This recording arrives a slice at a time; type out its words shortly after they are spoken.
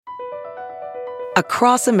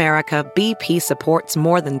Across America, BP supports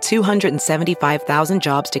more than 275,000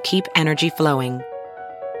 jobs to keep energy flowing.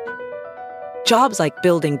 Jobs like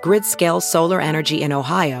building grid-scale solar energy in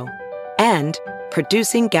Ohio and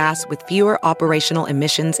producing gas with fewer operational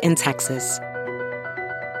emissions in Texas.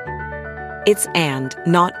 It's and,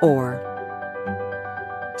 not or.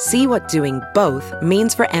 See what doing both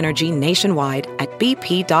means for energy nationwide at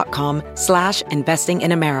bp.com/investing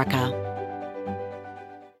in America.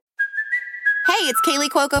 Hey, it's Kaylee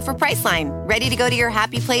Cuoco for Priceline. Ready to go to your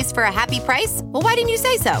happy place for a happy price? Well, why didn't you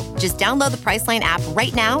say so? Just download the Priceline app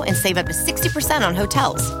right now and save up to 60% on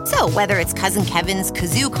hotels. So whether it's Cousin Kevin's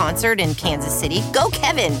Kazoo Concert in Kansas City, go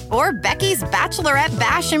Kevin, or Becky's Bachelorette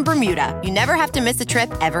Bash in Bermuda, you never have to miss a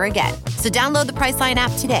trip ever again. So download the Priceline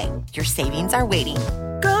app today. Your savings are waiting.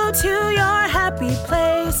 Go to your happy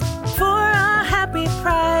place for a happy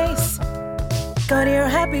price. Go to your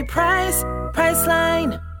happy price,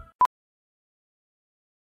 Priceline.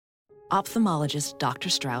 Ophthalmologist Dr.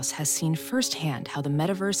 Strauss has seen firsthand how the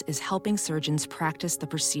metaverse is helping surgeons practice the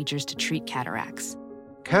procedures to treat cataracts.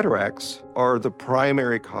 Cataracts are the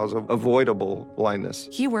primary cause of avoidable blindness.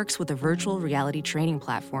 He works with a virtual reality training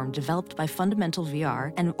platform developed by Fundamental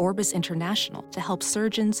VR and Orbis International to help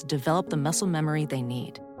surgeons develop the muscle memory they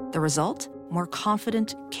need. The result? More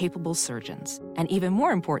confident, capable surgeons. And even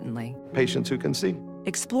more importantly, patients who can see.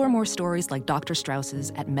 Explore more stories like Dr.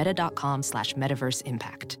 Strauss's at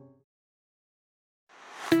meta.com/metaverseimpact.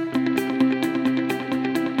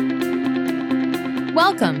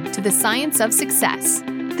 Welcome to the Science of Success,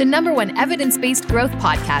 the #1 evidence-based growth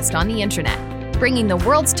podcast on the internet, bringing the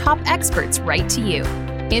world's top experts right to you.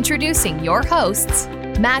 Introducing your hosts,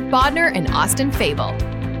 Matt Bodner and Austin Fable.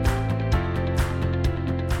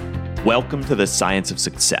 Welcome to the Science of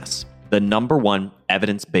Success, the #1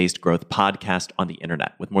 evidence-based growth podcast on the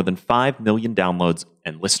internet, with more than 5 million downloads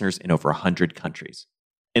and listeners in over 100 countries.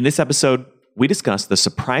 In this episode, we discuss the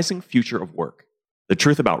surprising future of work, the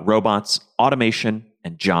truth about robots, automation,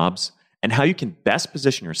 and jobs, and how you can best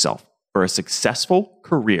position yourself for a successful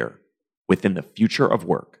career within the future of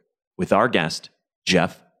work with our guest,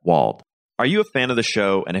 Jeff Wald. Are you a fan of the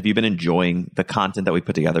show, and have you been enjoying the content that we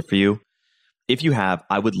put together for you? If you have,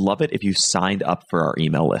 I would love it if you signed up for our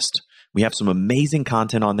email list. We have some amazing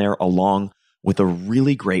content on there, along with a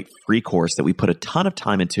really great free course that we put a ton of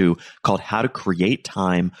time into called How to Create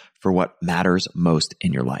Time for What Matters Most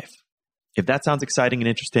in Your Life. If that sounds exciting and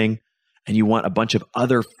interesting, and you want a bunch of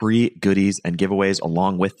other free goodies and giveaways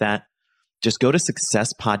along with that, just go to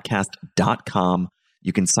successpodcast.com.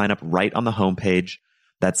 You can sign up right on the homepage.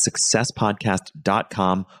 That's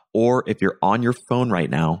successpodcast.com. Or if you're on your phone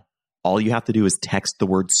right now, all you have to do is text the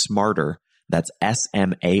word SMARTER, that's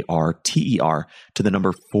SMARTER, to the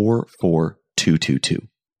number 44222.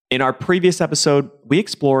 In our previous episode, we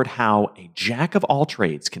explored how a jack of all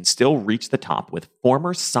trades can still reach the top with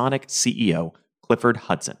former Sonic CEO Clifford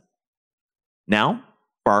Hudson. Now,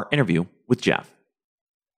 for our interview with Jeff.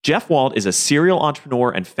 Jeff Wald is a serial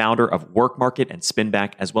entrepreneur and founder of WorkMarket and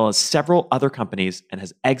Spinback, as well as several other companies, and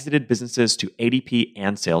has exited businesses to ADP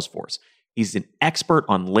and Salesforce. He's an expert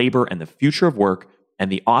on labor and the future of work,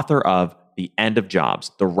 and the author of The End of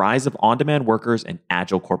Jobs, The Rise of On-Demand Workers and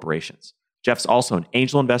Agile Corporations. Jeff's also an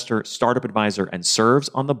angel investor, startup advisor, and serves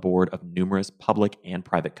on the board of numerous public and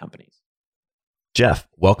private companies. Jeff,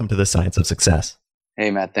 welcome to the Science of Success. Hey,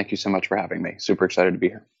 Matt. Thank you so much for having me. Super excited to be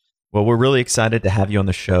here. Well, we're really excited to have you on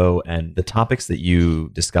the show, and the topics that you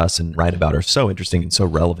discuss and write about are so interesting and so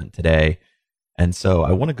relevant today. And so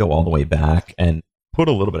I want to go all the way back and put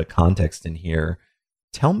a little bit of context in here.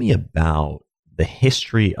 Tell me about the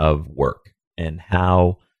history of work and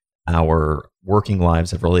how our working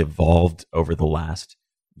lives have really evolved over the last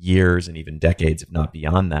years and even decades, if not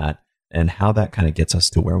beyond that, and how that kind of gets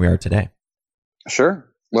us to where we are today. Sure.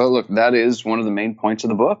 Well, look, that is one of the main points of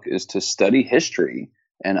the book, is to study history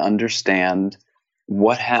and understand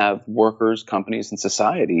what have workers, companies, and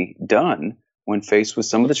society done when faced with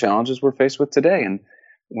some of the challenges we're faced with today. And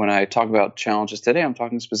when I talk about challenges today, I'm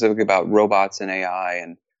talking specifically about robots and AI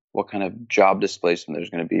and what kind of job displacement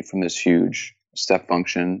there's going to be from this huge step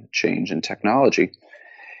function change in technology.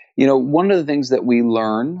 You know, one of the things that we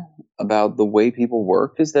learn about the way people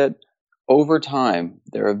work is that over time,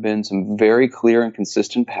 there have been some very clear and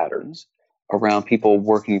consistent patterns around people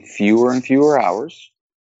working fewer and fewer hours.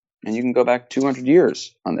 And you can go back 200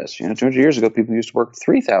 years on this. 200 years ago, people used to work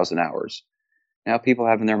 3,000 hours. Now people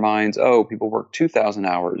have in their minds, people work 2,000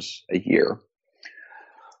 hours a year.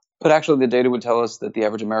 But actually, the data would tell us that the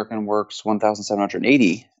average American works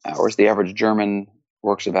 1,780 hours. The average German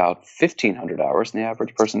works about 1,500 hours. And the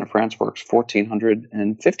average person in France works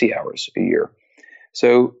 1,450 hours a year.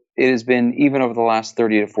 So it has been, even over the last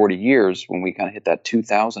 30 to 40 years, when we kind of hit that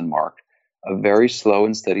 2000 mark, a very slow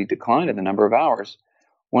and steady decline in the number of hours.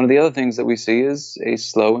 One of the other things that we see is a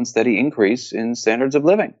slow and steady increase in standards of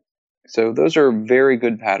living. So those are very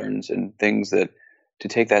good patterns and things that, to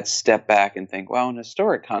take that step back and think, well, in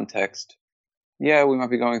historic context, yeah, we might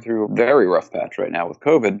be going through a very rough patch right now with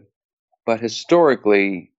COVID, but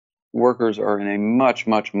historically, workers are in a much,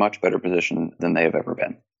 much, much better position than they have ever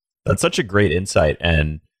been. That's such a great insight.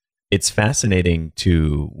 And it's fascinating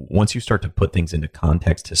to, once you start to put things into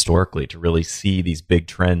context historically, to really see these big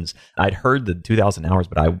trends. I'd heard the 2,000 hours,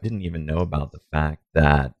 but I didn't even know about the fact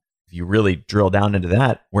that if you really drill down into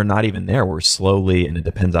that, we're not even there. We're slowly, and it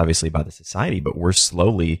depends obviously by the society, but we're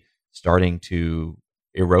slowly starting to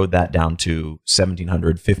erode that down to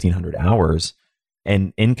 1,700, 1,500 hours,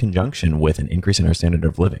 and in conjunction with an increase in our standard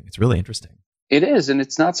of living. It's really interesting. It is, and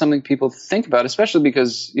it's not something people think about, especially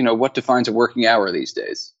because, what defines a working hour these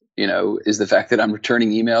days? Is the fact that I'm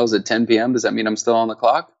returning emails at 10 p.m., does that mean I'm still on the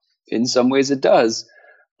clock? In some ways it does.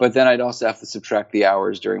 But then I'd also have to subtract the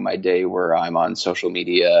hours during my day where I'm on social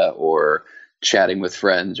media or chatting with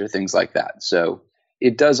friends or things like that. So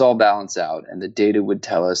it does all balance out. And the data would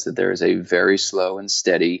tell us that there is a very slow and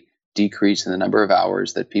steady decrease in the number of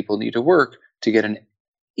hours that people need to work to get an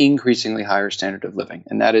increasingly higher standard of living.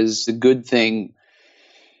 And that is a good thing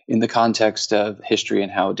in the context of history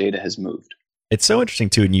and how data has moved. It's so interesting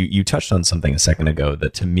too, and you touched on something a second ago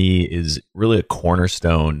that to me is really a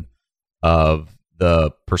cornerstone of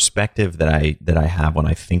the perspective that I have when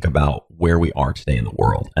I think about where we are today in the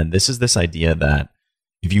world. And this is this idea that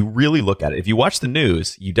if you really look at it, if you watch the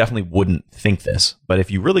news, you definitely wouldn't think this. But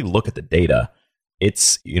if you really look at the data,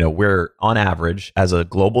 it's, we're on average as a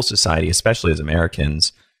global society, especially as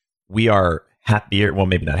Americans, we are happier. Well,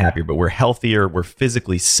 maybe not happier, but we're healthier. We're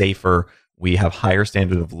physically safer. We have higher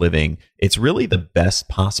standard of living. It's really the best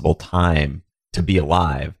possible time to be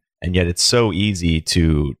alive. And yet it's so easy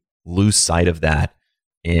to lose sight of that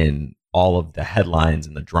in all of the headlines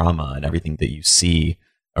and the drama and everything that you see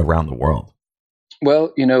around the world.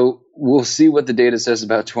 Well, we'll see what the data says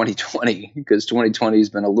about 2020, because 2020 has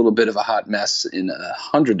been a little bit of a hot mess in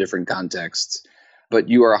 100 different contexts. But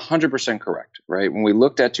you are 100% correct, right? When we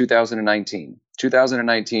looked at 2019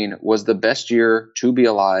 was the best year to be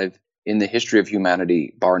alive in the history of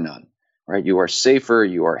humanity, bar none, right? You are safer,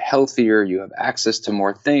 you are healthier, you have access to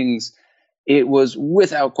more things. It was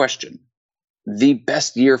without question the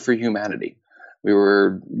best year for humanity. We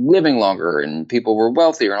were living longer and people were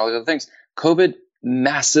wealthier and all these other things. COVID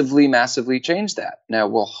massively, massively changed that. Now,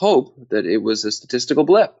 we'll hope that it was a statistical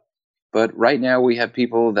blip. But right now we have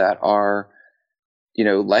people that are,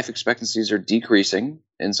 life expectancies are decreasing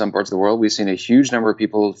in some parts of the world. We've seen a huge number of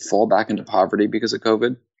people fall back into poverty because of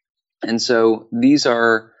COVID. And so these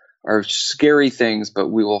are scary things, but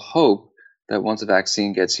we will hope that once a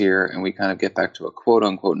vaccine gets here and we kind of get back to a quote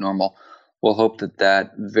unquote normal, we'll hope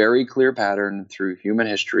that very clear pattern through human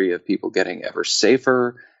history of people getting ever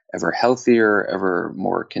safer, ever healthier, ever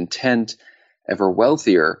more content, ever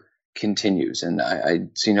wealthier continues. And I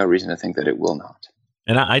see no reason to think that it will not.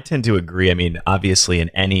 And I tend to agree. I mean, obviously in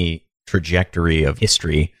any trajectory of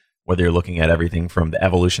history, whether you're looking at everything from the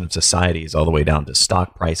evolution of societies all the way down to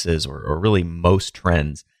stock prices or really most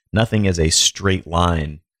trends, nothing is a straight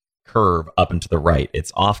line curve up and to the right.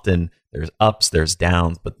 It's often there's ups, there's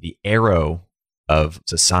downs, but the arrow of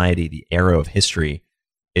society, the arrow of history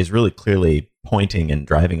is really clearly pointing and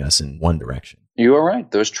driving us in one direction. You are right.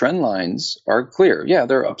 Those trend lines are clear. Yeah,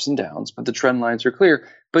 there are ups and downs, but the trend lines are clear.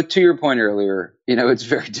 But to your point earlier, it's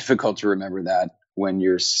very difficult to remember that when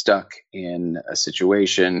you're stuck in a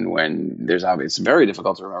situation when it's very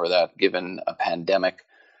difficult to remember that given a pandemic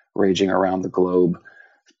raging around the globe.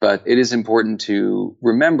 But it is important to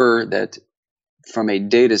remember that from a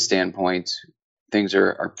data standpoint, things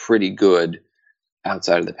are pretty good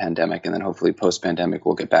outside of the pandemic. And then hopefully post-pandemic,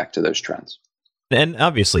 we'll get back to those trends. And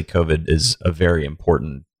obviously COVID is a very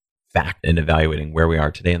important fact in evaluating where we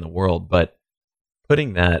are today in the world. But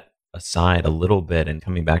putting that aside a little bit and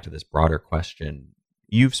coming back to this broader question,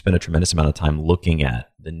 you've spent a tremendous amount of time looking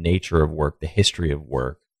at the nature of work, the history of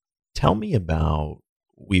work. Tell me about,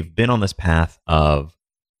 we've been on this path of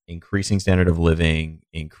increasing standard of living,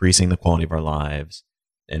 increasing the quality of our lives,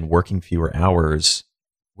 and working fewer hours.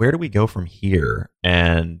 Where do we go from here?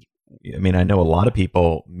 And I mean, I know a lot of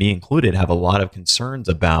people, me included, have a lot of concerns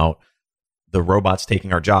about the robots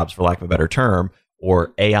taking our jobs, for lack of a better term,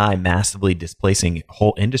 or AI massively displacing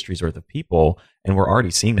whole industries worth of people. And we're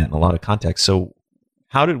already seeing that in a lot of contexts. So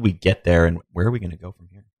how did we get there and where are we going to go from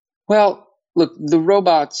here? Well, look, the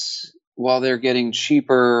robots, while they're getting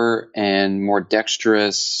cheaper and more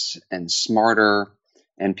dexterous and smarter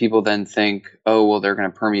And people then think, oh, well, they're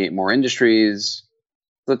going to permeate more industries.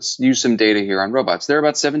 Let's use some data here on robots. There are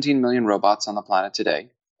about 17 million robots on the planet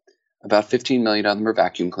today. About 15 million of them are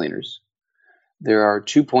vacuum cleaners. There are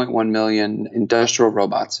 2.1 million industrial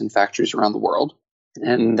robots in factories around the world.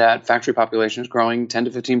 And that factory population is growing 10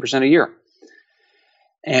 to 15% a year.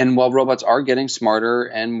 And while robots are getting smarter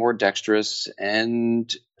and more dexterous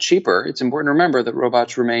and cheaper, it's important to remember that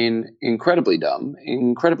robots remain incredibly dumb,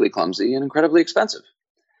 incredibly clumsy, and incredibly expensive.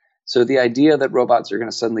 So the idea that robots are going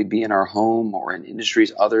to suddenly be in our home or in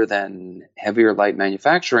industries other than heavier light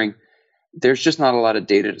manufacturing, there's just not a lot of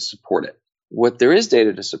data to support it. What there is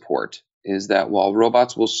data to support is that while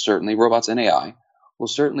robots and AI will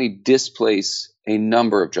certainly displace a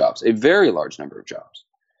number of jobs, a very large number of jobs,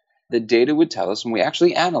 the data would tell us when we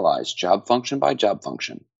actually analyze job function by job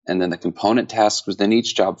function, and then the component tasks within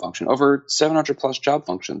each job function, over 700 plus job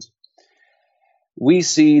functions, we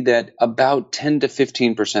see that about 10 to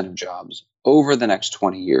 15% of jobs over the next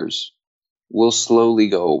 20 years will slowly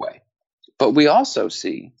go away. But we also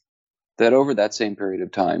see that over that same period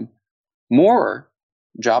of time, more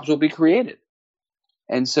jobs will be created.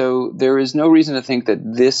 And so there is no reason to think that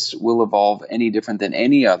this will evolve any different than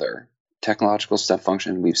any other technological step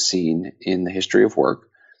function we've seen in the history of work,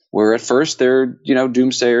 where at first they're,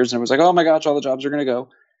 doomsayers and it was like, oh my gosh, all the jobs are going to go.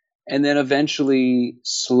 And then eventually,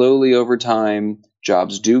 slowly over time,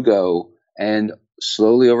 jobs do go, and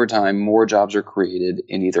slowly over time, more jobs are created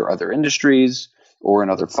in either other industries or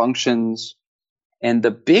in other functions. And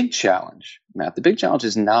the big challenge, Matt,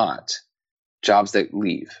 is not jobs that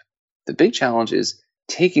leave. The big challenge is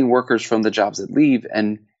taking workers from the jobs that leave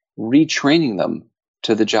and retraining them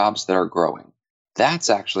to the jobs that are growing.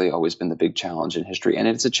 That's actually always been the big challenge in history. And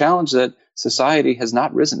it's a challenge that society has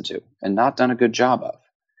not risen to and not done a good job of.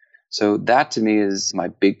 So that to me is my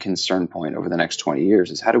big concern point over the next 20 years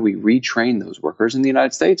is how do we retrain those workers? In the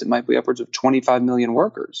United States, it might be upwards of 25 million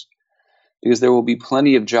workers because there will be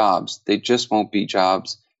plenty of jobs. They just won't be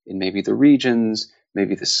jobs in maybe the regions,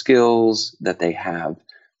 maybe the skills that they have,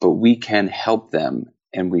 but we can help them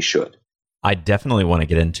and we should. I definitely want to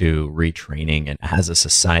get into retraining and as a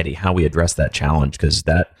society, how we address that challenge, because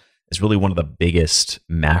that is really one of the biggest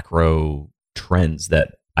macro trends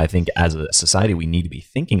that I think as a society we need to be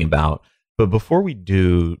thinking about. But before we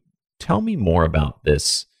do, tell me more about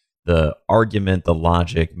this, the argument, the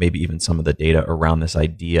logic, maybe even some of the data around this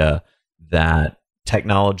idea that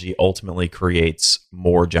technology ultimately creates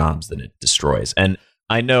more jobs than it destroys. And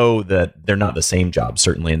I know that they're not the same jobs,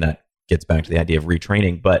 certainly, and that gets back to the idea of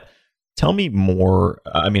retraining, but tell me more.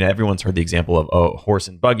 I mean, everyone's heard the example of horse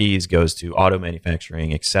and buggies goes to auto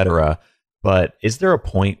manufacturing, et cetera. But is there a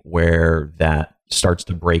point where that starts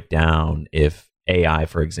to break down if AI,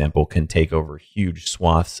 for example, can take over huge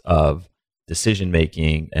swaths of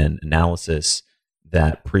decision-making and analysis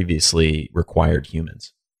that previously required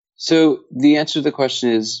humans? So the answer to the question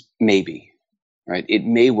is maybe, right? It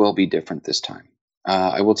may well be different this time.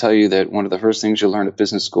 I will tell you that one of the first things you'll learn at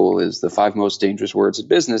business school is the 5 most dangerous words of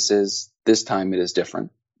business is this time it is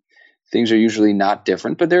different. Things are usually not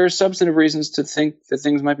different, but there are substantive reasons to think that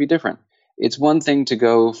things might be different. It's one thing to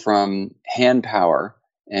go from hand power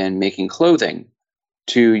and making clothing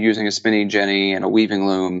to using a spinning jenny and a weaving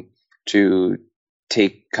loom to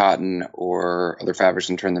take cotton or other fabrics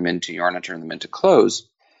and turn them into yarn and turn them into clothes.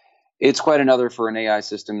 It's quite another for an AI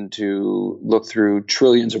system to look through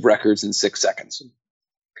trillions of records in 6 seconds.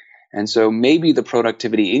 And so maybe the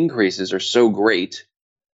productivity increases are so great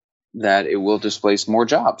that it will displace more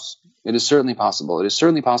jobs. It is certainly possible. It is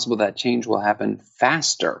certainly possible that change will happen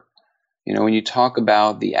faster. When you talk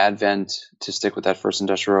about the advent, to stick with that first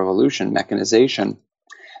industrial revolution, mechanization,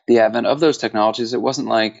 the advent of those technologies, it wasn't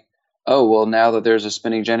like, oh, well, now that there's a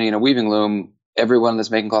spinning jenny and a weaving loom, everyone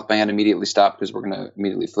that's making cloth by hand immediately stop because we're going to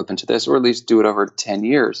immediately flip into this, or at least do it over 10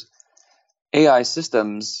 years. AI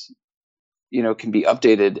systems, can be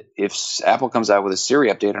updated. If Apple comes out with a Siri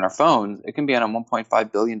update on our phone, it can be on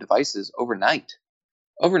 1.5 billion devices overnight.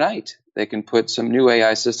 Overnight, they can put some new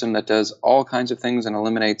AI system that does all kinds of things and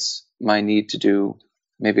eliminates my need to do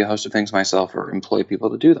maybe a host of things myself or employ people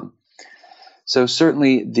to do them. So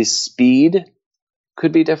certainly the speed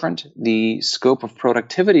could be different. The scope of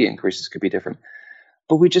productivity increases could be different,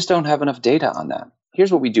 but we just don't have enough data on that.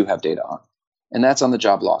 Here's what we do have data on, and that's on the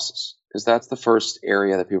job losses, because that's the first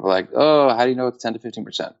area that people are like, oh, how do you know it's 10 to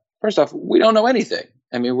 15%? First off, we don't know anything.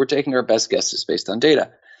 I mean, we're taking our best guesses based on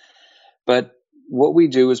data. But what we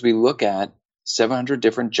do is we look at 700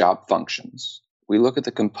 different job functions. We look at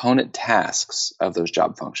the component tasks of those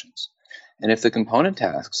job functions. And if the component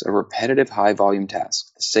tasks are repetitive high-volume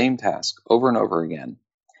tasks, the same task over and over again,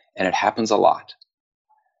 and it happens a lot,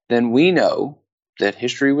 then we know that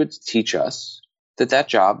history would teach us that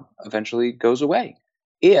job eventually goes away.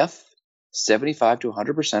 If 75 to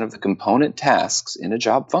 100% of the component tasks in a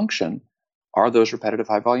job function are those repetitive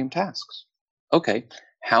high volume tasks. Okay,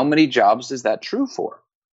 how many jobs is that true for?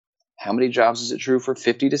 How many jobs is it true for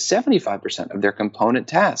 50 to 75% of their component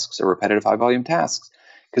tasks or repetitive high volume tasks?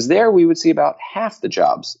 Because there we would see about half the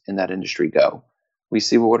jobs in that industry go. We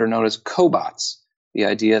see what are known as cobots, the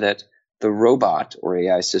idea that the robot or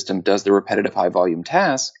AI system does the repetitive high volume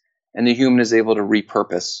task and the human is able to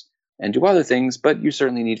repurpose and do other things, but you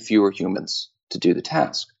certainly need fewer humans to do the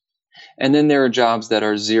task. And then there are jobs that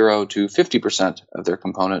are 0 to 50% of their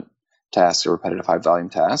component tasks or repetitive high volume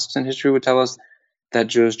tasks, and history would tell us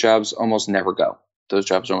that those jobs almost never go. Those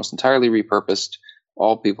jobs are almost entirely repurposed,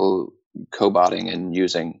 all people cobotting and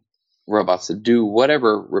using robots to do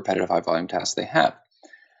whatever repetitive high volume tasks they have.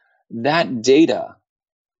 That data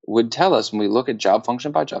would tell us when we look at job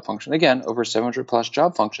function by job function, again, over 700 plus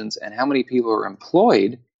job functions, and how many people are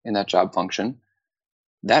employed in that job function,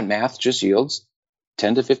 that math just yields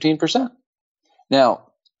 10 to 15%. Now,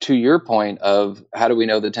 to your point of how do we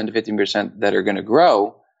know the 10 to 15% that are going to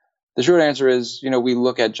grow, the short answer is, we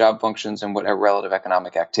look at job functions and what a relative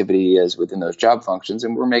economic activity is within those job functions,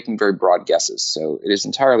 and we're making very broad guesses. So it is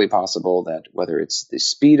entirely possible that whether it's the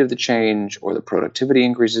speed of the change or the productivity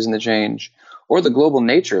increases in the change or the global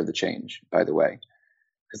nature of the change, by the way,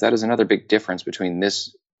 because that is another big difference between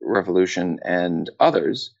this revolution and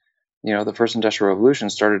others. The first industrial revolution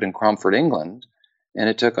started in Cromford, England, and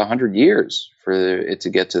it took 100 years for it to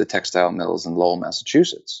get to the textile mills in Lowell,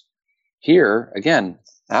 Massachusetts. Here, again,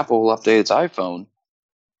 Apple will update its iPhone,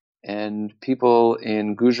 and people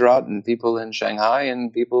in Gujarat and people in Shanghai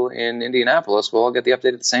and people in Indianapolis will all get the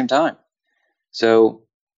update at the same time. So,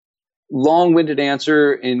 long-winded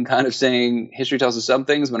answer in kind of saying history tells us some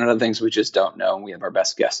things, but other things we just don't know, and we have our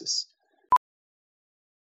best guesses.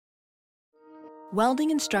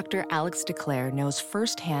 Welding instructor Alex DeClaire knows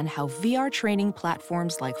firsthand how VR training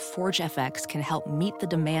platforms like ForgeFX can help meet the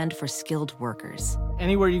demand for skilled workers.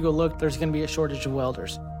 Anywhere you go look, there's going to be a shortage of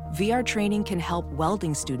welders. VR training can help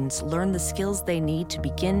welding students learn the skills they need to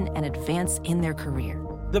begin and advance in their career.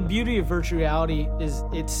 The beauty of virtual reality is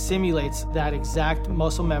it simulates that exact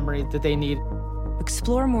muscle memory that they need.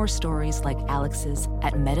 Explore more stories like Alex's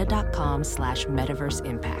at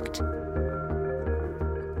meta.com/metaverseimpact.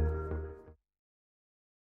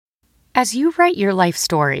 As you write your life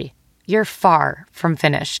story, you're far from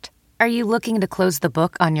finished. Are you looking to close the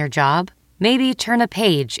book on your job? Maybe turn a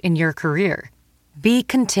page in your career? Be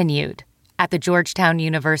continued at the Georgetown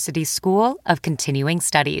University School of Continuing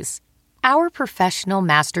Studies. Our professional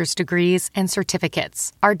master's degrees and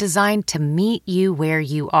certificates are designed to meet you where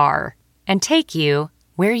you are and take you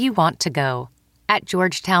where you want to go. At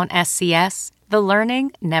Georgetown SCS, the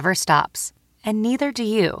learning never stops, and neither do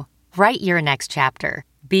you. Write your next chapter.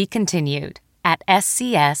 Be continued at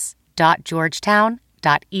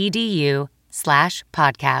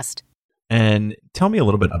scs.georgetown.edu/podcast. And tell me a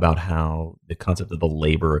little bit about how the concept of the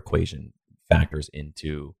labor equation factors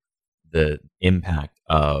into the impact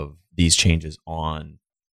of these changes on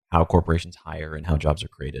how corporations hire and how jobs are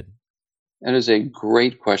created. That is a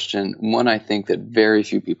great question, one I think that very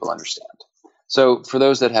few people understand. So for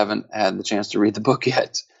those that haven't had the chance to read the book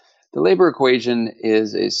yet, the labor equation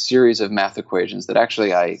is a series of math equations that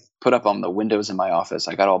actually I put up on the windows in my office.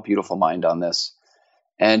 I got all beautiful mind on this.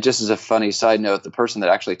 And just as a funny side note, the person that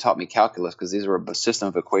actually taught me calculus, because these were a system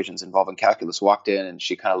of equations involving calculus, walked in and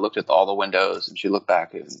she kind of looked at all the windows and she looked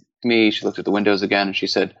back at me. She looked at the windows again and she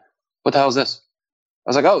said, "What the hell is this?" I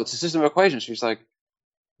was like, "Oh, it's a system of equations." She's like,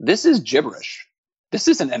 "This is gibberish. This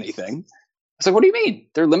isn't anything." I was like, "What do you mean?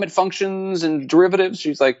 They're limit functions and derivatives."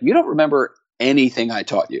 She's like, "You don't remember anything I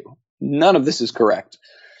taught you. None of this is correct."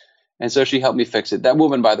 And so she helped me fix it. That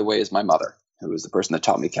woman, by the way, is my mother, who was the person that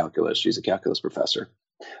taught me calculus. She's a calculus professor.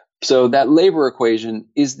 So that labor equation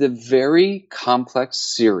is the very complex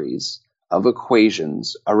series of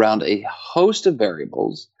equations around a host of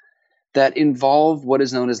variables that involve what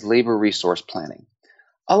is known as labor resource planning.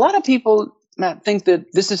 A lot of people, Matt, think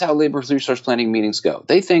that this is how labor resource planning meetings go.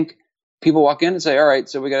 They think people walk in and say, "All right,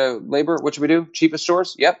 so we got a labor. What should we do? Cheapest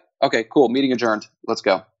source? Yep. Okay, cool. Meeting adjourned. Let's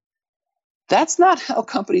go." That's not how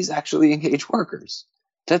companies actually engage workers.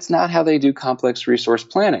 That's not how they do complex resource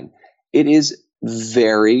planning. It is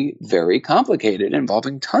very, very complicated,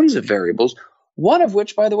 involving tons of variables, one of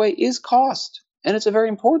which, by the way, is cost. And it's a very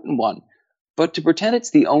important one. But to pretend it's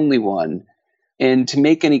the only one and to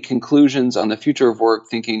make any conclusions on the future of work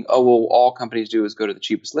thinking, "Oh, well, all companies do is go to the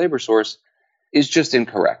cheapest labor source," is just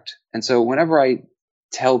incorrect. And so whenever I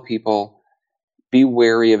tell people, be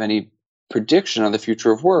wary of any prediction on the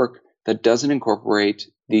future of work, that doesn't incorporate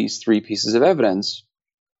these three pieces of evidence.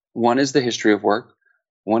 One is the history of work,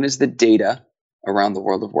 one is the data around the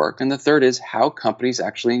world of work, and the third is how companies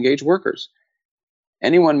actually engage workers.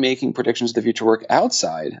 Anyone making predictions of the future work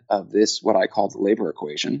outside of this, what I call the labor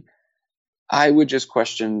equation, I would just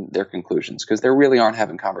question their conclusions, because they really aren't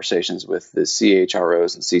having conversations with the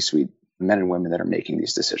CHROs and C-suite men and women that are making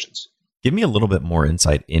these decisions. Give me a little bit more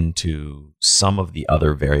insight into some of the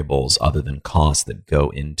other variables other than cost that go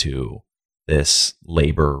into this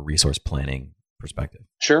labor resource planning perspective.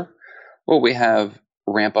 Sure. Well, we have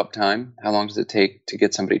ramp up time. How long does it take to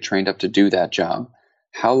get somebody trained up to do that job?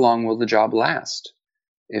 How long will the job last?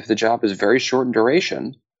 If the job is very short in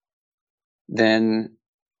duration, then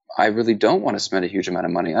I really don't want to spend a huge amount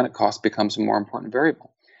of money on it. Cost becomes a more important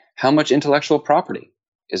variable. How much intellectual property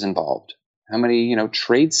is involved? How many,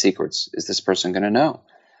 trade secrets is this person going to know?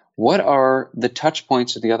 What are the touch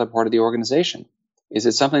points to the other part of the organization? Is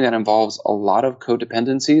it something that involves a lot of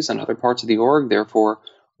codependencies on other parts of the org? Therefore,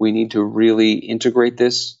 we need to really integrate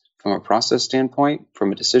this from a process standpoint,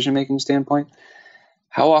 from a decision-making standpoint.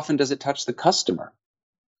 How often does it touch the customer?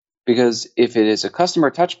 Because if it is a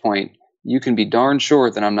customer touch point, you can be darn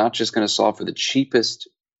sure that I'm not just going to solve for the cheapest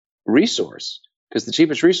resource, because the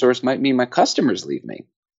cheapest resource might mean my customers leave me.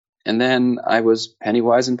 And then I was penny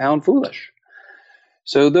wise and pound foolish.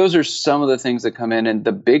 So those are some of the things that come in. And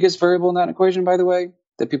the biggest variable in that equation, by the way,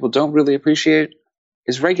 that people don't really appreciate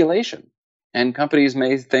is regulation. And companies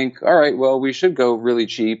may think, all right, well, we should go really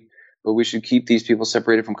cheap, but we should keep these people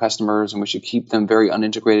separated from customers, and we should keep them very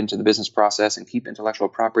unintegrated into the business process and keep intellectual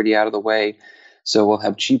property out of the way. So we'll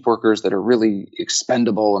have cheap workers that are really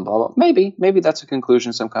expendable and blah, blah. Maybe that's a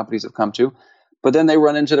conclusion some companies have come to. But then they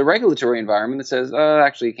run into the regulatory environment that says,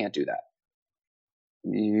 actually, you can't do that.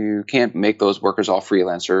 You can't make those workers all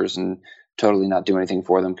freelancers and totally not do anything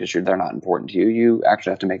for them because they're not important to you. You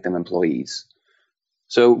actually have to make them employees.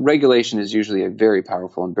 So regulation is usually a very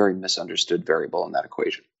powerful and very misunderstood variable in that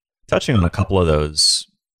equation. Touching on a couple of those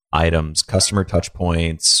items, customer touch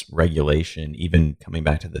points, regulation, even coming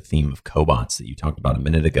back to the theme of cobots that you talked about a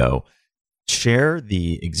minute ago, share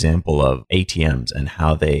the example of ATMs and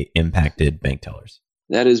how they impacted bank tellers.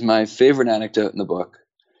 That is my favorite anecdote in the book.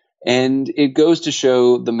 And it goes to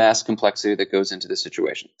show the mass complexity that goes into the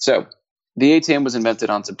situation. So the ATM was invented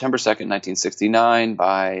on September 2nd, 1969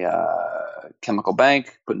 by a chemical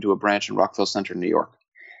bank, put into a branch in Rockville Center, New York.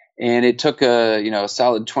 And it took a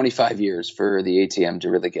solid 25 years for the ATM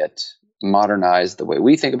to really get modernized the way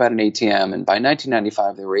we think about an ATM. And by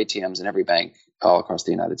 1995, there were ATMs in every bank all across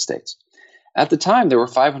the United States. At the time, there were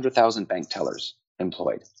 500,000 bank tellers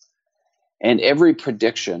employed. And every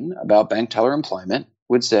prediction about bank teller employment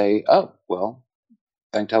would say, oh, well,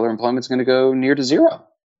 bank teller employment is going to go near to zero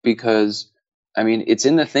because, it's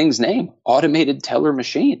in the thing's name, automated teller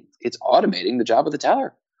machine. It's automating the job of the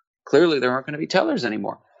teller. Clearly, there aren't going to be tellers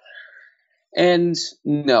anymore. And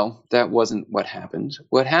no, that wasn't what happened.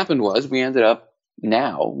 What happened was we ended up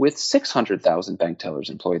now with 600,000 bank tellers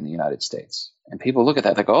employed in the United States. And people look at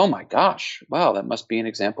that, they go, oh my gosh, wow, that must be an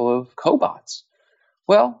example of cobots.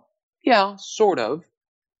 Well, yeah, sort of.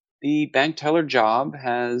 The bank teller job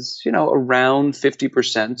has, around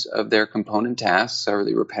 50% of their component tasks are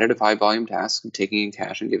the repetitive high volume tasks of taking in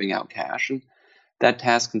cash and giving out cash. And that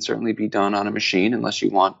task can certainly be done on a machine unless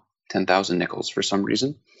you want 10,000 nickels for some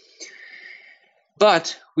reason.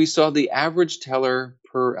 But we saw the average number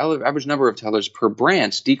of tellers per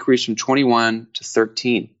branch decrease from 21 to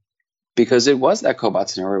 13 because it was that cobot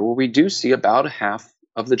scenario where we do see about half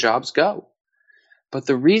of the jobs go. But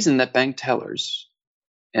the reason that bank tellers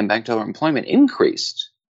and bank teller employment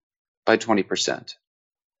increased by 20%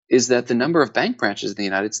 is that the number of bank branches in the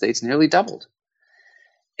United States nearly doubled.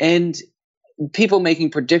 And people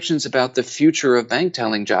making predictions about the future of bank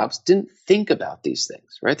telling jobs didn't think about these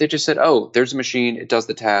things, right? They just said, oh, there's a machine, it does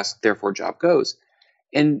the task, therefore job goes.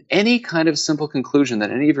 And any kind of simple conclusion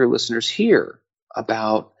that any of your listeners hear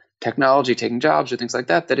about technology taking jobs or things like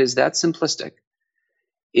that, that is that simplistic,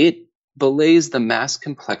 it belays the mass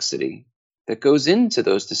complexity that goes into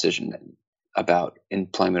those decisions about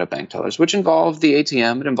employment of bank tellers, which involve the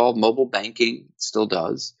ATM, it involved mobile banking, it still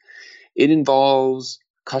does. It involves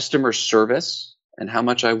customer service and how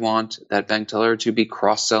much I want that bank teller to be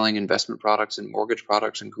cross-selling investment products and mortgage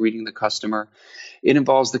products and greeting the customer. It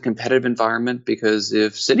involves the competitive environment because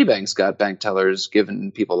if Citibank's got bank tellers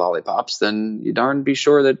giving people lollipops, then you darn be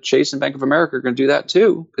sure that Chase and Bank of America are going to do that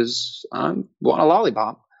too because I want a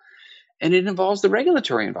lollipop. And it involves the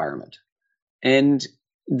regulatory environment. And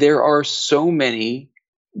there are so many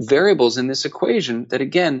variables in this equation that,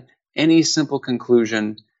 again, any simple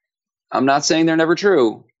conclusion, I'm not saying they're never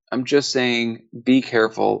true. I'm just saying be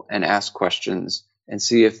careful and ask questions and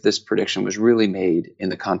see if this prediction was really made in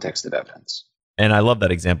the context of evidence. And I love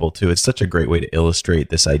that example too. It's such a great way to illustrate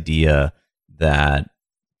this idea that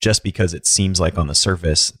just because it seems like on the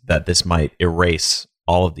surface that this might erase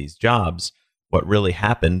all of these jobs, what really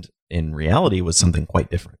happened in reality was something quite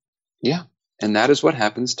different. Yeah. And that is what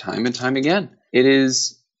happens time and time again. It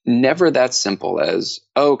is never that simple as,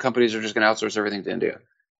 oh, companies are just going to outsource everything to India.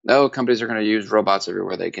 No, companies are going to use robots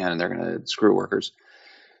everywhere they can and they're going to screw workers.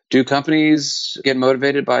 Do companies get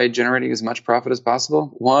motivated by generating as much profit as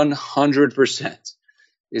possible? 100%.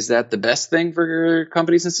 Is that the best thing for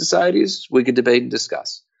companies and societies? We could debate and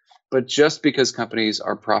discuss. But just because companies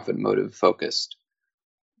are profit motive focused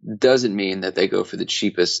doesn't mean that they go for the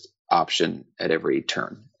cheapest option at every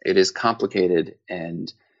turn. It is complicated.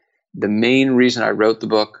 And the main reason I wrote the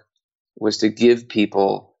book was to give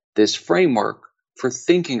people this framework for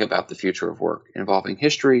thinking about the future of work, involving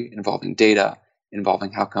history, involving data,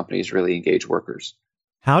 involving how companies really engage workers.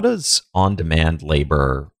 How does on-demand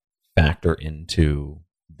labor factor into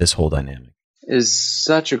this whole dynamic? It is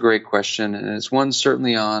such a great question, and it's one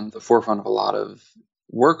certainly on the forefront of a lot of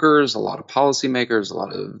workers, a lot of policymakers, a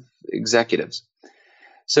lot of executives.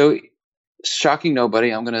 So, shocking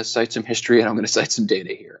nobody, I'm going to cite some history and I'm going to cite some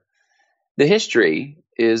data here. The history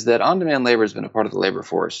is that on-demand labor has been a part of the labor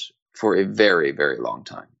force for a very, very long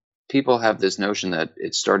time. People have this notion that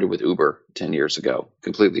it started with Uber 10 years ago.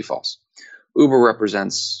 Completely false. Uber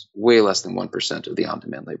represents way less than 1% of the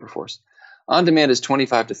on-demand labor force. On-demand is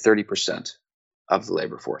 25 to 30% of the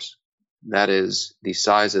labor force. That is the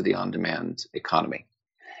size of the on-demand economy.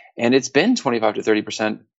 And it's been 25 to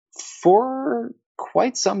 30% for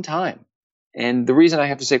quite some time. And the reason I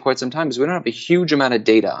have to say quite some time is we don't have a huge amount of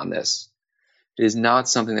data on this. It is not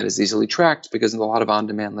something that is easily tracked because a lot of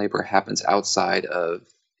on-demand labor happens outside of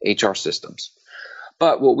HR systems.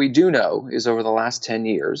 But what we do know is over the last 10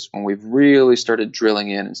 years, when we've really started drilling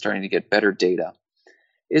in and starting to get better data,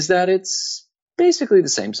 is that it's basically the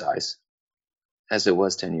same size as it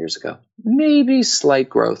was 10 years ago. Maybe slight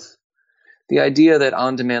growth. The idea that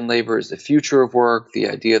on-demand labor is the future of work, the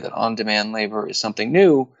idea that on-demand labor is something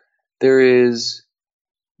new, there is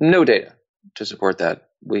no data to support that.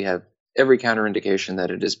 We have every counter indication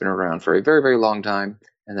that it has been around for a very, very long time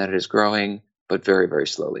and that it is growing, but very, very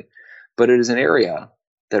slowly. But it is an area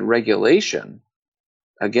that regulation,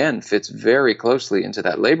 again, fits very closely into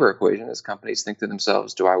that labor equation as companies think to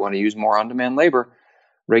themselves, do I want to use more on-demand labor?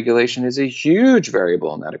 Regulation is a huge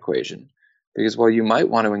variable in that equation because while you might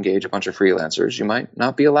want to engage a bunch of freelancers, you might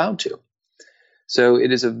not be allowed to. So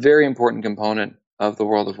it is a very important component of the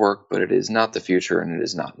world of work, but it is not the future and it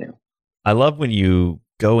is not new. I love when you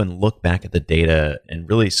go and look back at the data and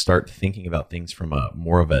really start thinking about things from a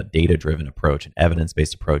more of a data-driven approach, an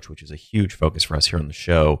evidence-based approach, which is a huge focus for us here on the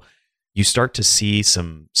show. You start to see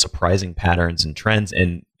some surprising patterns and trends.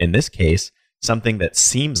 And in this case, something that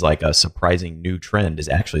seems like a surprising new trend is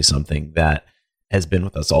actually something that has been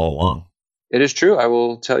with us all along. It is true. I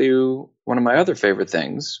will tell you one of my other favorite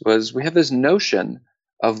things was we have this notion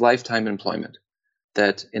of lifetime employment.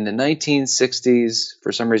 That in the 1960s,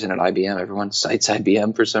 for some reason at IBM, everyone cites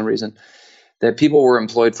IBM for some reason, that people were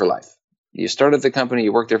employed for life. You started the company,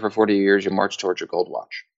 you worked there for 40 years, you march towards your gold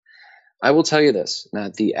watch. I will tell you this,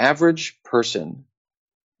 that the person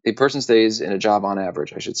stays in a job on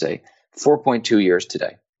average, I should say, 4.2 years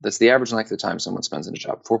today. That's the average length of time someone spends in a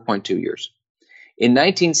job, 4.2 years. In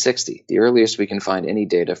 1960, the earliest we can find any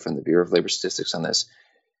data from the Bureau of Labor Statistics on this,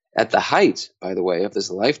 at the height, by the way, of this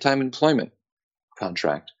lifetime employment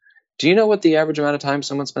contract. Do you know what the average amount of time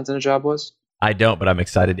someone spent in a job was? I don't, but I'm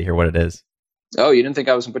excited to hear what it is. Oh, you didn't think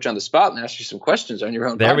I was going to put you on the spot and ask you some questions on your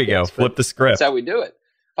own There we go. Flip the script. That's how we do it.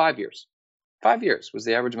 5 years. 5 years was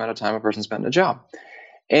the average amount of time a person spent in a job.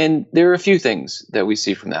 And there are a few things that we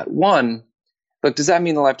see from that. One, look, does that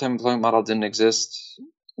mean the lifetime employment model didn't exist?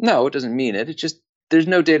 No, it doesn't mean it. It's just there's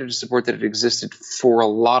no data to support that it existed for a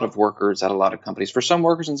lot of workers at a lot of companies. For some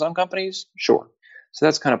workers in some companies, sure. So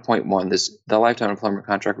that's kind of point one, the lifetime employment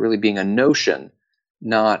contract really being a notion,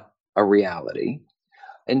 not a reality.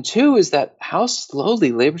 And two is that how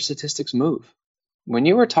slowly labor statistics move. When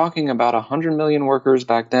you were talking about 100 million workers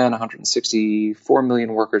back then, 164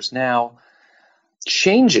 million workers now,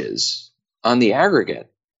 changes on the aggregate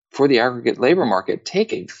for the aggregate labor market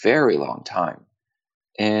take a very long time.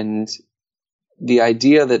 And the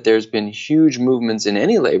idea that there's been huge movements in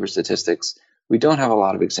any labor statistics, we don't have a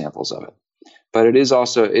lot of examples of it. But it is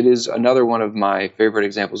another one of my favorite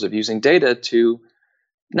examples of using data to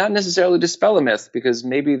not necessarily dispel a myth, because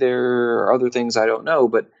maybe there are other things I don't know,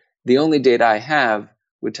 but the only data I have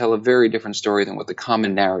would tell a very different story than what the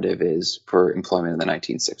common narrative is for employment in the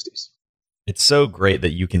 1960s. It's so great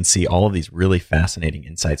that you can see all of these really fascinating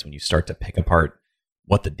insights when you start to pick apart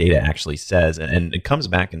what the data actually says. And it comes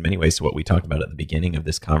back in many ways to what we talked about at the beginning of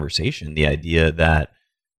this conversation, the idea that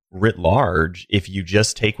writ large, if you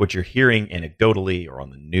just take what you're hearing anecdotally or on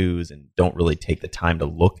the news and don't really take the time to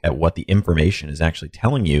look at what the information is actually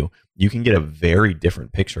telling you, you can get a very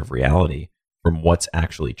different picture of reality from what's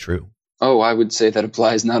actually true. Oh, I would say that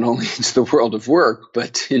applies not only into the world of work,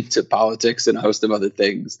 but into politics and a host of other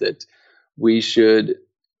things, that we should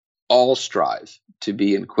all strive to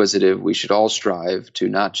be inquisitive. We should all strive to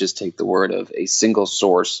not just take the word of a single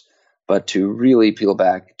source, but to really peel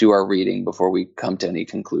back, do our reading before we come to any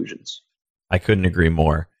conclusions. I couldn't agree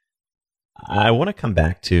more. I want to come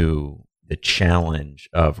back to the challenge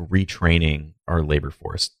of retraining our labor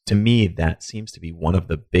force. To me, that seems to be one of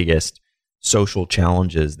the biggest social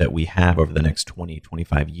challenges that we have over the next 20,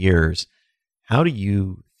 25 years. How do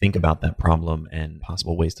you think about that problem and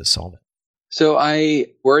possible ways to solve it? So I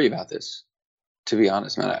worry about this, to be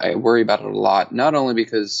honest, man. I worry about it a lot, not only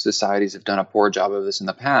because societies have done a poor job of this in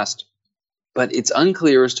the past, but it's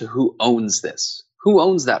unclear as to who owns this. Who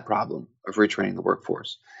owns that problem of retraining the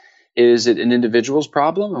workforce? Is it an individual's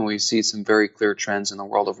problem? And we see some very clear trends in the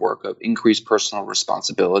world of work of increased personal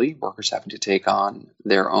responsibility, workers having to take on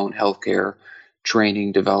their own healthcare,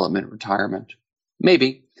 training, development, retirement.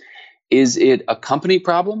 Maybe. Is it a company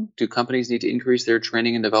problem? Do companies need to increase their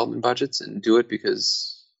training and development budgets and do it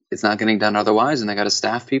because it's not getting done otherwise and they got to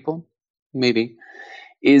staff people? Maybe.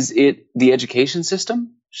 Is it the education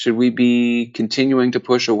system? Should we be continuing to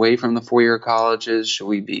push away from the 4-year colleges? Should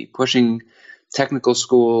we be pushing technical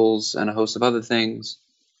schools and a host of other things?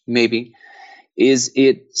 Maybe. Is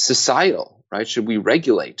it societal, right? Should we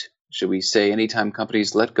regulate? Should we say anytime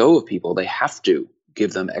companies let go of people, they have to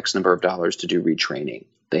give them X number of dollars to do retraining?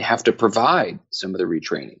 They have to provide some of the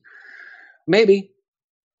retraining. Maybe.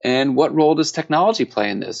 And what role does technology play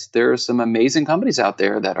in this? There are some amazing companies out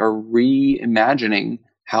there that are reimagining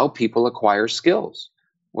how people acquire skills,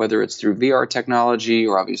 whether it's through VR technology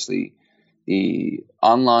or obviously the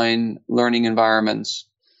online learning environments.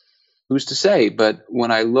 Who's to say? But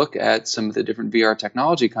when I look at some of the different VR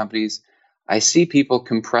technology companies, I see people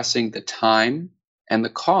compressing the time and the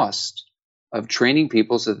cost of training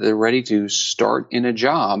people so that they're ready to start in a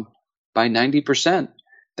job by 90%.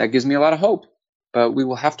 That gives me a lot of hope. But we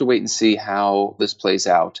will have to wait and see how this plays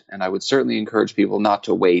out. And I would certainly encourage people not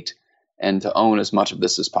to wait and to own as much of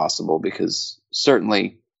this as possible, because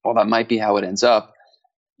certainly, while that might be how it ends up,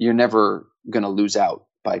 you're never going to lose out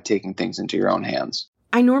by taking things into your own hands.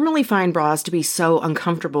 I normally find bras to be so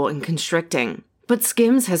uncomfortable and constricting, but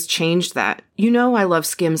Skims has changed that. You know I love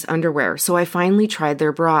Skims underwear, so I finally tried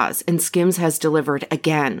their bras, and Skims has delivered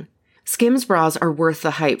again. Skims bras are worth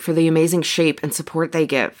the hype for the amazing shape and support they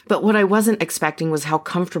give, but what I wasn't expecting was how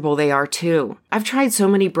comfortable they are too. I've tried so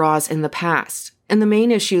many bras in the past, and the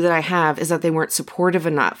main issue that I have is that they weren't supportive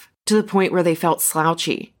enough, to the point where they felt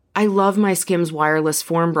slouchy. I love my Skims wireless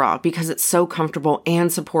form bra because it's so comfortable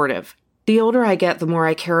and supportive. The older I get, the more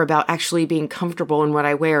I care about actually being comfortable in what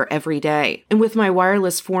I wear every day. And with my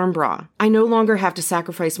wireless form bra, I no longer have to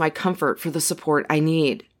sacrifice my comfort for the support I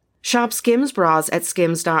need. Shop Skims bras at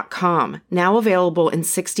skims.com, now available in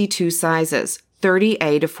 62 sizes,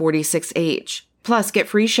 30A to 46H. Plus, get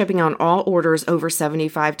free shipping on all orders over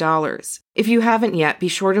 $75. If you haven't yet, be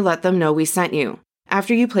sure to let them know we sent you.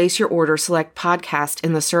 After you place your order, select podcast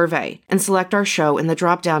in the survey and select our show in the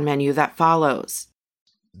drop-down menu that follows.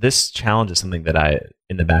 This challenge is something that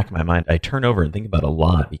in the back of my mind, I turn over and think about a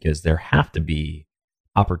lot, because there have to be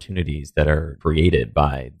opportunities that are created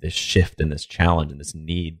by this shift and this challenge and this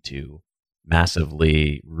need to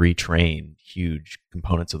massively retrain huge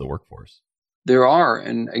components of the workforce. There are.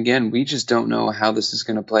 And again, we just don't know how this is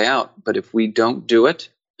going to play out. But if we don't do it,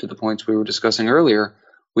 to the points we were discussing earlier,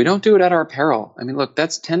 we don't do it at our peril. I mean, look,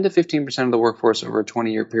 that's 10 to 15% of the workforce over a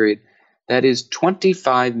 20-year period. That is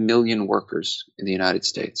 25 million workers in the United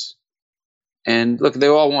States. And look, they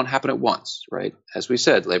all won't happen at once, right? As we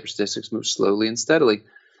said, labor statistics move slowly and steadily.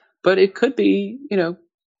 But it could be,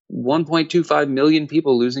 1.25 million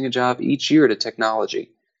people losing a job each year to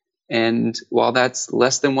technology. And while that's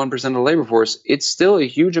less than 1% of the labor force, it's still a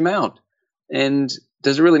huge amount. And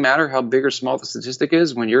does it really matter how big or small the statistic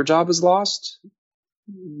is when your job is lost?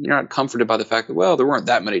 You're not comforted by the fact that, well, there weren't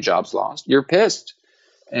that many jobs lost. You're pissed.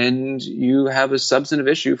 And you have a substantive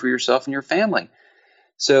issue for yourself and your family.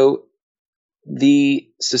 So the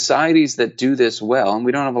societies that do this well, and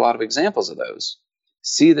we don't have a lot of examples of those,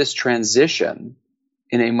 see this transition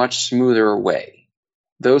in a much smoother way.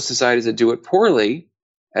 Those societies that do it poorly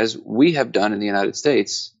as we have done in the United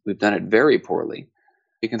States, we've done it very poorly.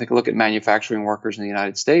 You can take a look at manufacturing workers in the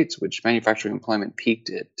United States, which manufacturing employment peaked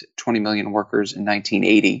at 20 million workers in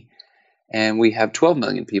 1980. And we have 12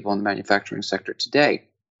 million people in the manufacturing sector today.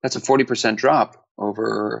 That's a 40% drop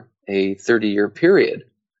over a 30-year period,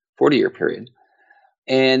 40-year period.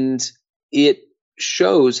 And it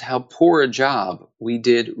shows how poor a job we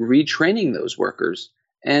did retraining those workers.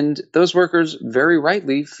 And those workers very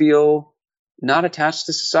rightly feel not attached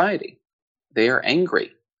to society. They are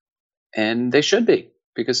angry, and they should be,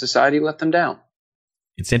 because society let them down.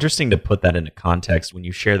 It's interesting to put that into context when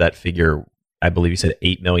you share that figure. I believe you said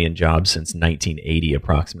 8 million jobs since 1980,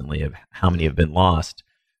 approximately, of how many have been lost.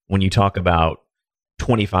 When you talk about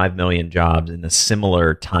 25 million jobs in a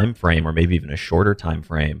similar time frame, or maybe even a shorter time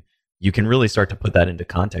frame, you can really start to put that into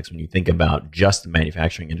context when you think about just the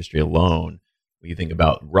manufacturing industry alone. When you think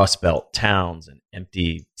about Rust Belt towns and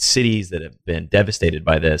empty cities that have been devastated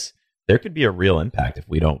by this, there could be a real impact if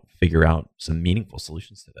we don't figure out some meaningful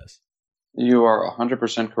solutions to this. You are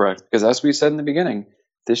 100% correct, because as we said in the beginning,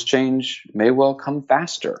 this change may well come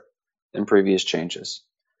faster than previous changes.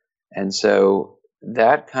 And so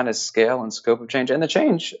that kind of scale and scope of change, and the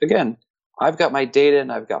change, again, I've got my data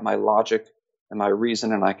and I've got my logic and my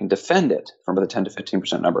reason, and I can defend it from the 10 to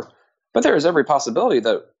 15% number. But there is every possibility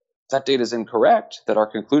that that data is incorrect, that our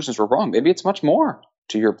conclusions were wrong. Maybe it's much more,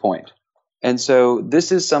 to your point. And so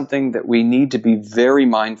this is something that we need to be very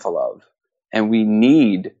mindful of, and we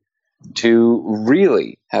need to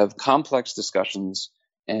really have complex discussions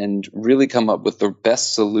and really come up with the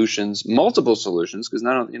best solutions, multiple solutions, because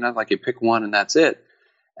not like you pick one and that's it,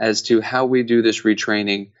 as to how we do this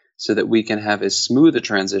retraining so that we can have as smooth a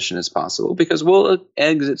transition as possible, because we'll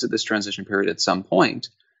exit to this transition period at some point,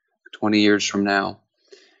 20 years from now.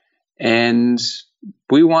 And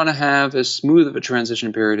we want to have as smooth of a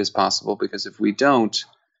transition period as possible, because if we don't,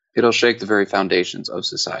 it'll shake the very foundations of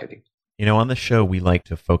society. You know, on the show, we like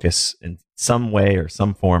to focus in some way or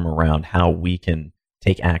some form around how we can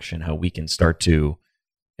take action, how we can start to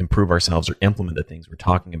improve ourselves or implement the things we're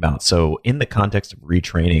talking about. So in the context of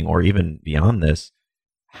retraining, or even beyond this,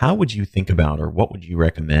 how would you think about, or what would you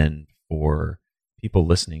recommend for people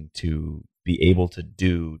listening to be able to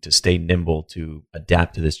do to stay nimble, to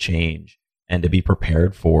adapt to this change, and to be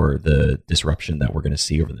prepared for the disruption that we're going to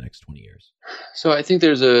see over the next 20 years? So I think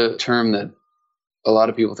there's a term that a lot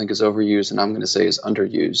of people think is overused, and I'm going to say is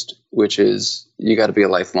underused, which is you got to be a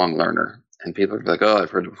lifelong learner. And people are like, oh, I've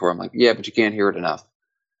heard it before. I'm like, yeah, but you can't hear it enough,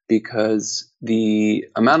 because the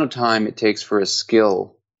amount of time it takes for a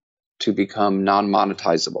skill to become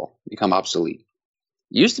non-monetizable, become obsolete.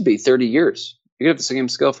 It used to be 30 years. You could have the same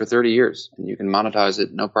skill for 30 years and you can monetize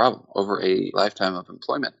it no problem over a lifetime of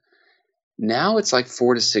employment. Now it's like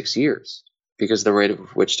 4 to 6 years, because of the rate of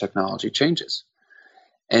which technology changes.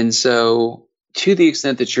 And so to the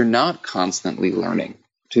extent that you're not constantly learning,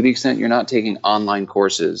 to the extent you're not taking online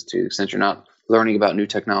courses, to the extent you're not learning about new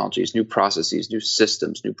technologies, new processes, new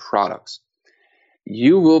systems, new products,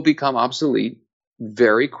 you will become obsolete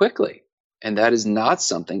very quickly. And that is not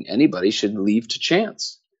something anybody should leave to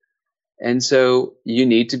chance. And so you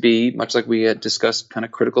need to be, much like we had discussed, kind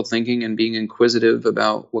of critical thinking and being inquisitive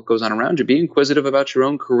about what goes on around you. Be inquisitive about your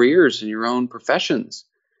own careers and your own professions.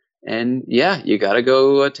 And yeah, you got to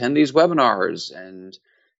go attend these webinars and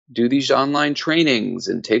do these online trainings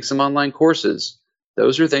and take some online courses.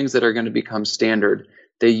 Those are things that are going to become standard.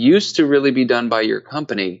 They used to really be done by your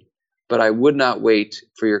company, but I would not wait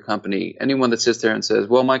for your company. Anyone that sits there and says,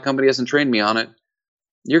 well, my company hasn't trained me on it.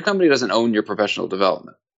 Your company doesn't own your professional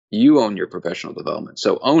development. You own your professional development.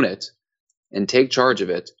 So own it and take charge of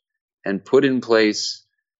it and put in place,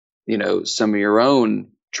 some of your own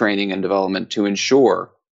training and development to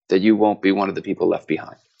ensure that you won't be one of the people left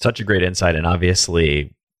behind. Such a great insight. And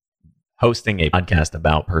obviously, hosting a podcast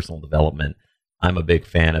about personal development, I'm a big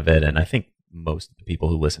fan of it. And I think most of the people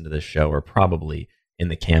who listen to this show are probably in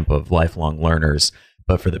the camp of lifelong learners.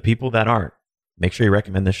 But for the people that aren't, make sure you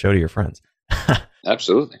recommend this show to your friends.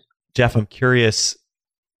 Absolutely. Jeff, I'm curious,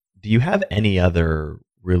 do you have any other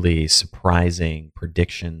really surprising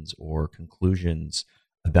predictions or conclusions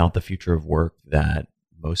about the future of work that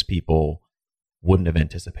most people wouldn't have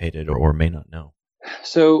anticipated or may not know?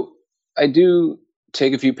 So I do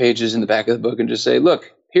take a few pages in the back of the book and just say,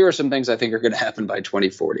 look, here are some things I think are going to happen by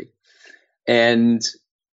 2040. And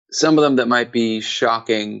some of them that might be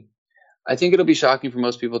shocking. I think it'll be shocking for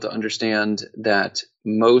most people to understand that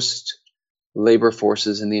most labor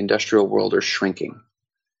forces in the industrial world are shrinking.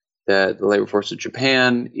 That the labor force of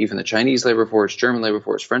Japan, even the Chinese labor force, German labor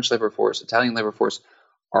force, French labor force, Italian labor force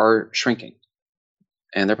are shrinking.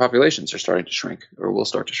 And their populations are starting to shrink, or will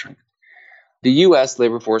start to shrink. the U.S.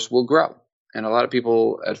 labor force will grow. And a lot of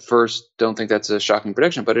people at first don't think that's a shocking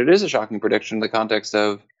prediction, but it is a shocking prediction in the context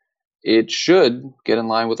of it should get in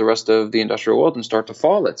line with the rest of the industrial world and start to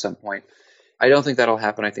fall at some point. I don't think that'll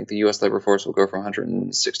happen. I think the U.S. labor force will go from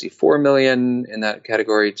 164 million in that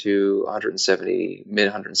category to mid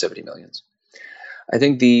 170 millions. I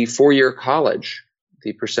think the four-year college,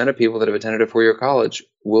 the percent of people that have attended a four-year college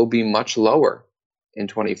will be much lower in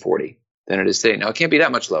 2040 than it is today. Now, it can't be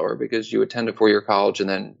that much lower because you attend a four-year college and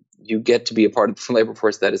then you get to be a part of the labor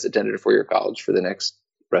force that has attended a four-year college for the next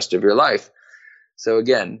rest of your life. So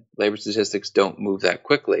again, labor statistics don't move that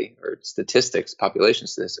quickly, or population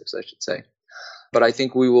statistics, I should say. But I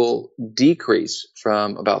think we will decrease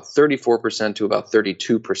from about 34% to about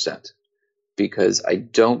 32%, because I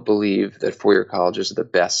don't believe that four-year colleges are the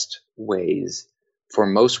best ways for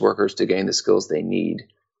most workers to gain the skills they need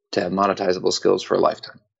to have monetizable skills for a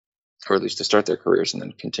lifetime, or at least to start their careers and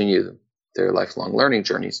then continue their lifelong learning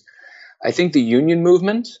journeys. I think the union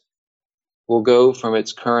movement will go from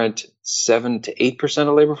its current 7 to 8%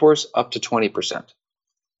 of labor force up to 20%.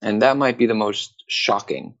 And that might be the most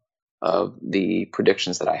shocking of the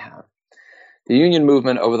predictions that I have. The union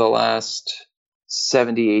movement over the last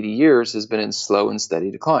 70, 80 years has been in slow and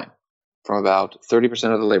steady decline, from about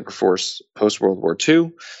 30% of the labor force post-World War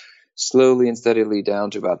II, slowly and steadily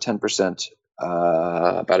down to about 10%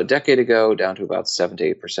 about a decade ago, down to about 7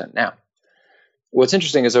 to 8% now. What's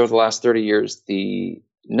interesting is over the last 30 years, the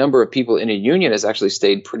number of people in a union has actually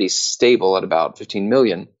stayed pretty stable at about 15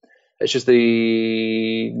 million. It's just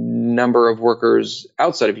the number of workers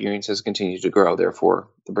outside of unions has continued to grow. Therefore,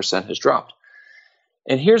 the percent has dropped.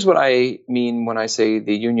 And here's what I mean when I say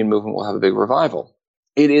the union movement will have a big revival.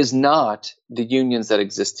 It is not the unions that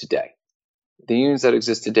exist today. The unions that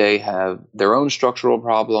exist today have their own structural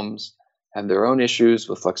problems, have their own issues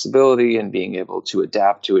with flexibility and being able to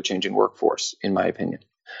adapt to a changing workforce, in my opinion.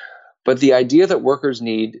 But the idea that workers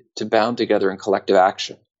need to bound together in collective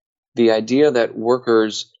action, the idea that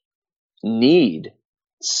workers need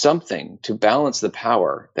something to balance the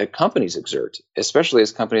power that companies exert, especially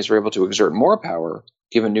as companies are able to exert more power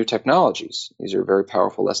given new technologies. These are very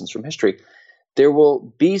powerful lessons from history. There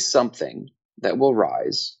will be something that will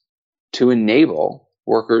rise to enable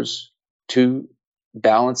workers to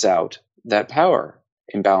balance out that power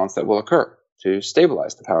imbalance that will occur, to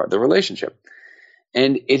stabilize the relationship.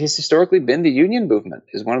 And it has historically been the union movement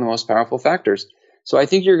is one of the most powerful factors. So I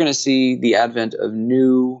think you're going to see the advent of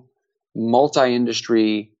new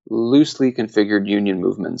multi-industry, loosely configured union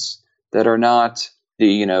movements that are not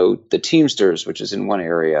the Teamsters, which is in one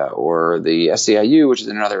area, or the SEIU, which is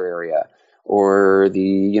in another area, or the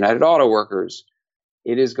United Auto Workers.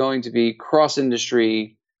 It is going to be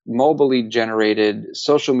cross-industry, mobilely generated,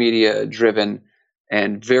 social media driven,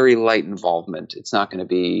 and very light involvement. It's not going to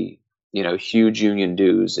be huge union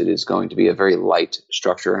dues. It is going to be a very light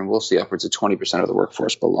structure, and we'll see upwards of 20% of the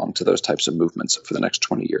workforce belong to those types of movements for the next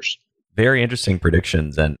 20 years. Very interesting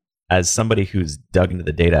predictions. And as somebody who's dug into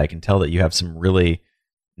the data, I can tell that you have some really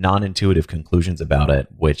non-intuitive conclusions about it,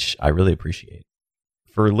 which I really appreciate.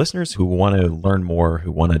 For listeners who want to learn more,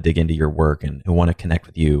 who want to dig into your work and who want to connect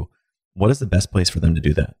with you, what is the best place for them to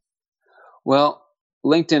do that? Well,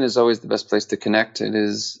 LinkedIn is always the best place to connect. It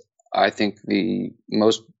is, I think, the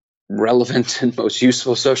most relevant and most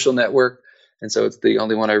useful social network. And so it's the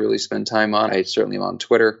only one I really spend time on. I certainly am on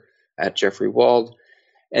Twitter at Jeffrey Wald.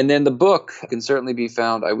 And then the book can certainly be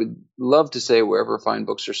found, I would love to say, wherever fine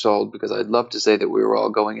books are sold, because I'd love to say that we were all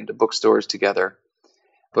going into bookstores together.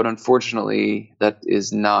 But unfortunately, that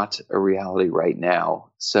is not a reality right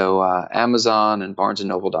now. So Amazon and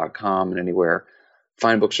BarnesandNoble.com and anywhere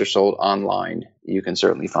fine books are sold online, you can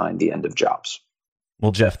certainly find The End of Jobs.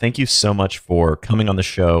 Well, Jeff, thank you so much for coming on the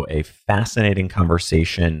show. A fascinating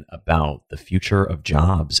conversation about the future of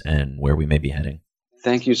jobs and where we may be heading.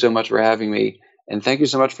 Thank you so much for having me. And thank you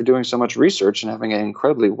so much for doing so much research and having an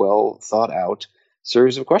incredibly well thought out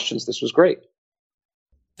series of questions. This was great.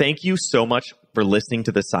 Thank you so much for listening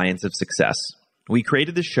to The Science of Success. We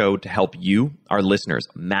created the show to help you, our listeners,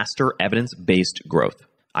 master evidence-based growth.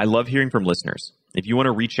 I love hearing from listeners. If you want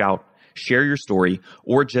to reach out, share your story,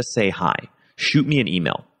 or just say hi, shoot me an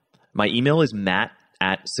email. My email is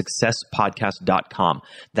matt@successpodcast.com.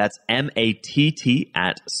 That's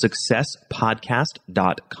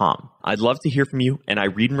MATT@successpodcast.com. I'd love to hear from you, and I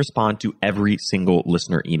read and respond to every single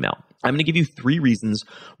listener email. I'm going to give you 3 reasons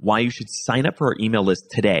why you should sign up for our email list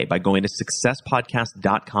today by going to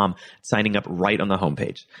successpodcast.com, signing up right on the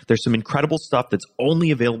homepage. There's some incredible stuff that's only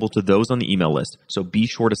available to those on the email list, so be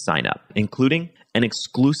sure to sign up, including an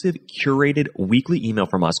exclusive curated weekly email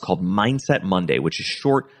from us called Mindset Monday, which is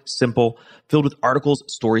short, simple, filled with articles,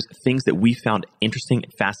 stories, things that we found interesting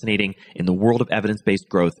and fascinating in the world of evidence-based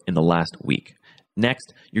growth in the last week.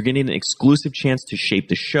 Next, you're getting an exclusive chance to shape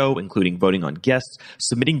the show, including voting on guests,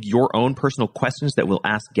 submitting your own personal questions that we'll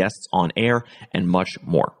ask guests on air, and much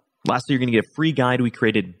more. Lastly, you're going to get a free guide we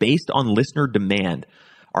created based on listener demand,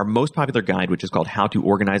 our most popular guide, which is called How to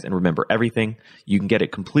Organize and Remember Everything. You can get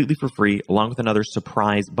it completely for free, along with another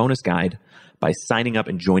surprise bonus guide by signing up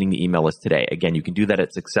and joining the email list today. Again, you can do that at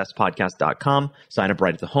successpodcast.com, sign up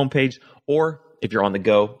right at the homepage, or if you're on the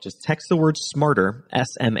go, just text the word SMARTER,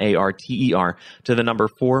 SMARTER, to the number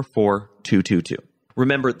 44222.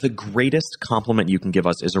 Remember, the greatest compliment you can give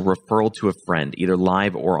us is a referral to a friend, either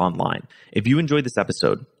live or online. If you enjoyed this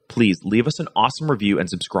episode, please leave us an awesome review and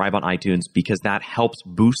subscribe on iTunes, because that helps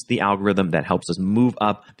boost the algorithm, that helps us move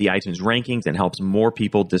up the iTunes rankings, and helps more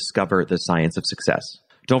people discover the science of success.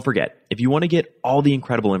 Don't forget, if you want to get all the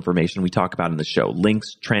incredible information we talk about in the show,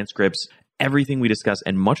 links, transcripts, everything we discuss,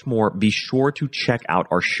 and much more, be sure to check out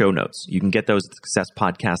our show notes. You can get those at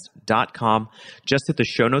successpodcast.com. Just hit the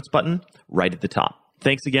show notes button right at the top.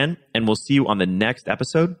 Thanks again, and we'll see you on the next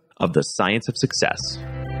episode of The Science of Success.